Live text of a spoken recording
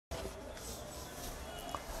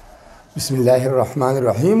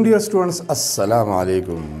Bismillahirrahmanirrahim. Dear students, Assalamu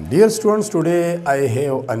alaikum. Dear students, today I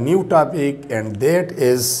have a new topic, and that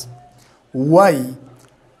is why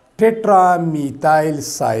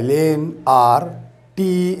tetramethylsilane or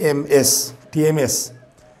TMS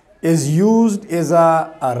is used as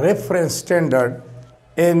a reference standard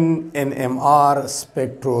in NMR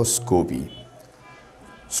spectroscopy.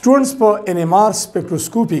 Students, for NMR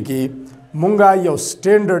spectroscopy की मुंगा यो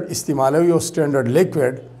standard इस्तेमालो यो standard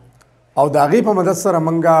liquid او د هغې په مدد سره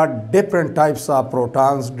موږ ډیفرنٹ ټایپس آف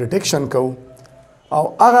پروټانز ډیټیکشن کوو او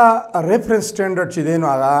هغه ریفرنس سټینډرډ چې دی نو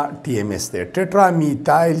هغه TMS دی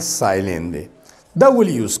ټیټرامیتایل سایلین دی دا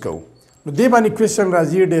ولې یوز کوو نو دې باندې کوېسچن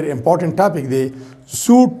راځي ډېر امپورټنټ ټاپک دی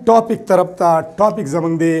سو ټاپک طرف ته ټاپک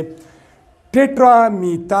زموږ دی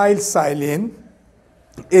ټیټرامیتایل سایلین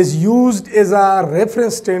is used as a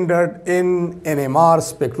reference standard in NMR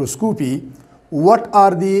spectroscopy. What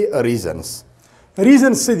are the reasons?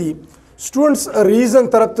 Reasons څه دي Students, reason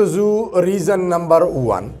طرف ته ځو reason number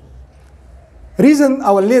 1. Reason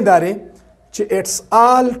اولنی دا دی چې it's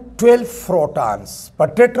all 12 protons په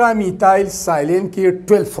ټیټرامیتایل سایلین کې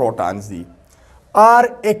 12 protons دي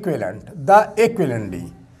are equivalent دا equivalent دي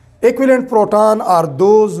equivalent proton are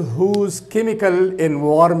those whose chemical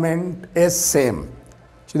environment is same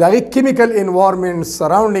چې دا غي chemical environment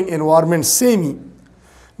surrounding environment same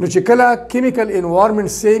نو چې کله chemical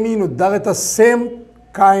environment same نو دغه ته same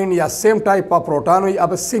kind یا same type of proton وي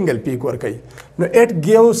اب single peak ور کوي نو it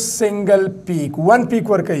gives single peak one peak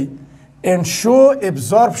ور کوي and show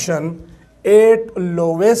absorption at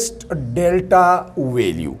lowest delta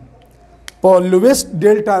value په lowest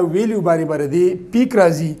delta value باندې باندې peak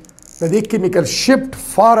راځي د دې chemical shift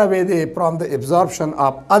far away دی from the absorption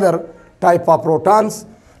of other type of protons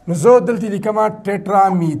نو زه دلته لیکم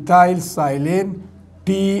ټیټرامیتایل سایلین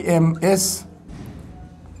TMS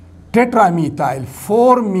टेट्रामीथाइल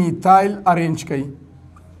 4 methyl arrange कई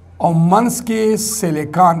और मंस के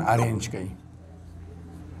silicon arrange कई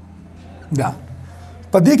दा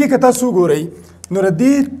पदे के कथा सु गो रही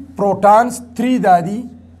नरदी प्रोटॉन्स 3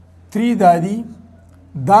 दादी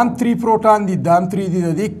दाम 3 प्रोटॉन दी दाम 3 दी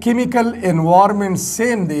दादी केमिकल एनवायरनमेंट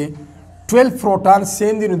सेम दे 12 प्रोटॉन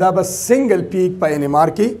सेम दी नुदा बस सिंगल पीक पर NMR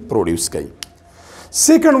की प्रोड्यूस कई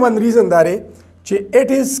सेकंड वन रीजन दारे चे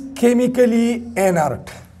it is chemically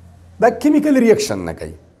inert The chemical reaction na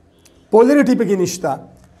kai polarity pe nishta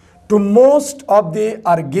to most of the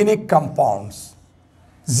organic compounds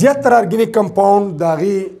zyattar organic compound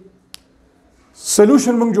dagi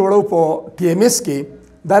solution mung jodau po TMS ke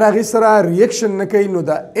dagi sara reaction na kai no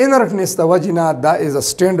da inertness ta wajina da is a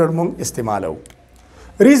standard mung istemalo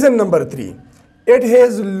reason number 3 it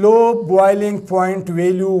has low boiling point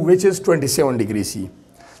value which is 27 degrees C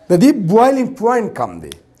the boiling point kam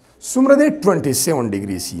de sumra de 27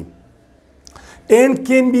 degrees C and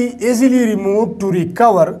can be easily removed to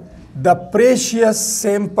recover the precious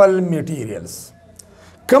sample materials.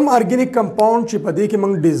 Come organic compound چې په دې کې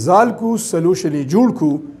موږ dissolve کو solution یې جوړ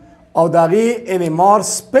کو او د هغې NMR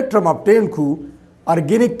spectrum obtain کو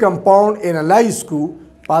organic compound analyze کو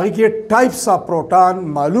په هغې کې types of proton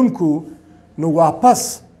معلوم کو نو واپس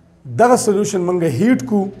دغه solution موږ heat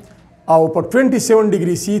کو او په 27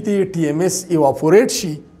 degree C ته TMS evaporate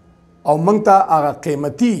شي او موږ ته هغه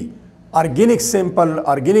قیمتي organic sample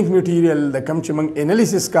organic material د کم چې موږ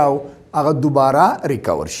انالیسس کاو هغه دوباره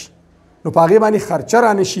ریکور شي نو په هغې باندې خرچه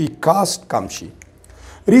رانه شي کاسټ کم شي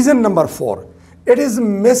ریزن نمبر 4 it is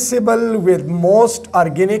miscible with most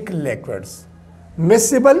organic liquids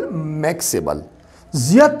miscible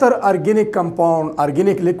زیاتر organic compound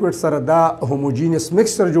organic liquid سره دا homogeneous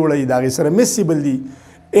mixture جوړوي د هغې سره miscible دي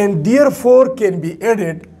and therefore can be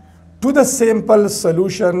added to the sample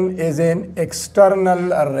solution as an external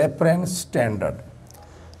reference standard.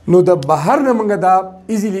 No, the bahar na manga da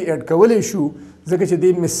easily add kawale shu zaka che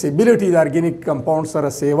the miscibility the organic compound sara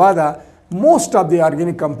seva da most of the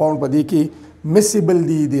organic compound padi ki miscible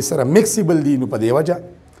di de sara mixable di nu pade waja.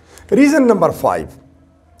 Reason number 5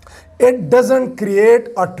 it doesn't create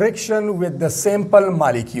attraction with the sample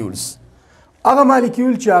molecules. هغه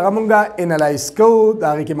مالیکول چې هغه مونږه انالایز کوو د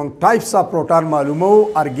هغې کې مونږ ټایپس آف پروټان معلومو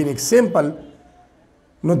ارګینیک سیمپل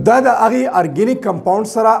نو دا د هغې ارګینیک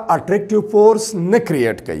کمپاوند سره اټریکټیو فورس نه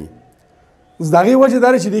کریټ کوي د هغې وجه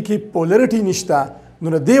دا چې دې کې پولرټي نشته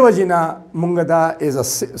نو د دې وجې نه مونږ دا ایز ا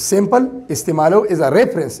سیمپل استعمالو ایز ا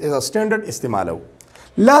ریفرنس ایز ا سټینډرډ استعمالو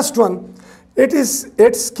لاست ون it is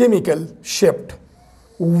its chemical shift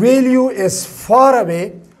value is far away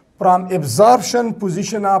from absorption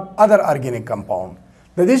position of other organic compound.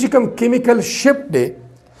 د دې چې کوم chemical shift دی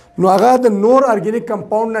نو هغه د نور organic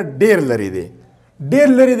compound نه ډېر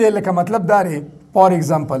لرې دی لکه مطلب دا دی فار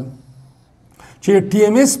ایگزامپل چې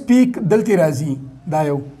TMS پیک دلته راځي دا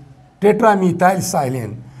یو ټیټرامیتایل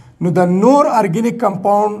سایلین نو د نور ارګینیک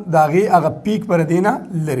کمپاوند دا هغه پیک پر دینه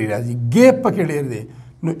لري راځي ګیپ پکې ډیر دی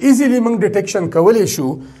نو ایزیلی موږ ډیټیکشن کولی شو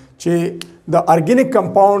چې د ارګینیک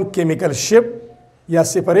کمپاوند کیمیکل شپ یا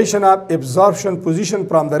separation of absorption position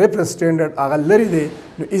from the reference standard هغه لري دی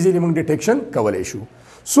نو ایزیلی موږ ډیټیکشن کولی شو.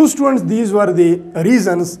 So students, these were the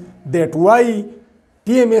reasons that why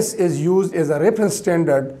TMS is used as a reference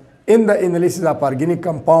standard in the analysis of organic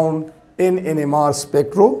compound in NMR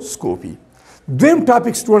spectroscopy. دویم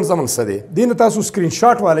ټاپک سټوډنټ زموږ څه دی دین تاسو سکرین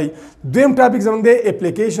شاټ والی دویم ټاپک زموږ دی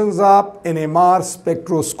اپلیکیشنز اف NMR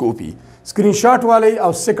spectroscopy سکرین شاټ والی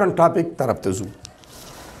او سیکنډ ټاپک طرف ته ځو.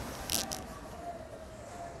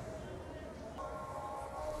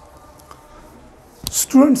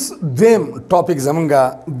 سټوډنټس دویم ټاپک زموږ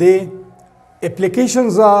دی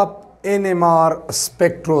اپلیکیشنز اف NMR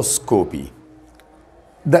spectroscopy.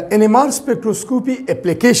 د NMR spectroscopy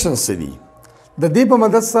اپلیکیشن څه دي د دې په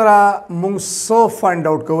مدد سره موږ څه فایند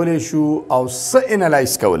آوټ کولی شو او څه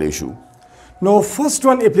انالایز کولی شو. نو فرست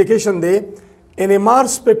ون اپلیکیشن دی NMR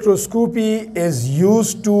spectroscopy is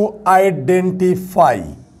used to identify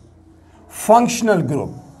functional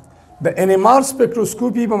group. د NMR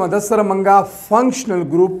spectroscopy په مدد سره موږ functional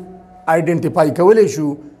group identify کولی شو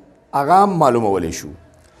هغه معلومولی شو.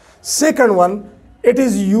 Second one, it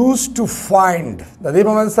is used to find د دې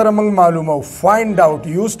په مدد سره موږ معلومو find out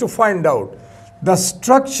used to find out the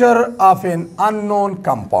structure of an unknown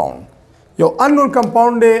compound. یو unknown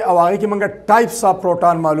compound دی او هغه کې موږ types of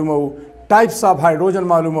proton معلومو types of hydrogen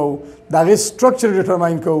معلومو دا غي structure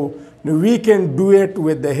determine کوو نو we can do it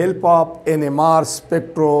with the help of NMR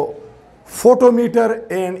spectrophotometer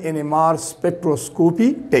and NMR spectroscopy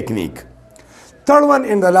technique. Third one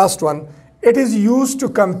and the last one, it is used to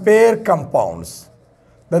compare compounds.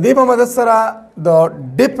 د دې په مدد سره د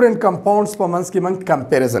different compounds په منځ کې موږ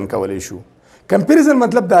comparison کولی شو. Comparison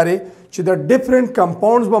مطلب دا دی چې د different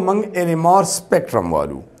compounds به موږ NMR spectrum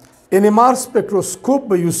والو NMR spectroscope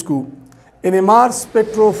به یوز کو NMR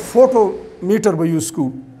spectrophotometer به یوز کو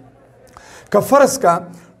که فرض کا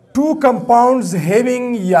two compounds having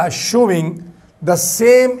یا showing the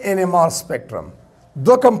same NMR spectrum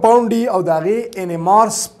دو compound دی او دا غي NMR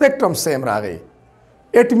spectrum same راغی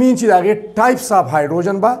it means چې دا غي types of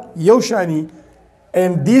hydrogen به یو شانی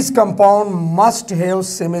and these compound must have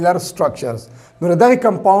similar structures. نو دا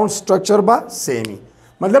compound structure با same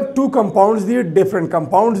مطلب two compounds دی different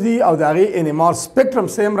compounds دی او دا غي NMR spectrum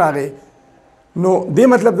same راغی نو دې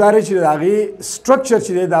مطلب دا چې دا غي structure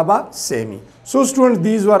چې دا با same. So students,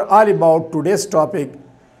 these were all about today's topic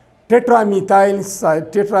tetramethyl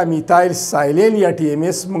silane یا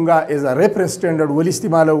TMS مونږه as a reference standard ول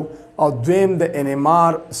استعمالو او دویم د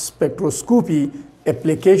NMR spectroscopy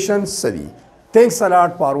application study. Thanks a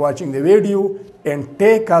lot for watching the video and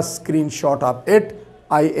take a screenshot of it.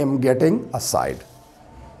 I am getting aside.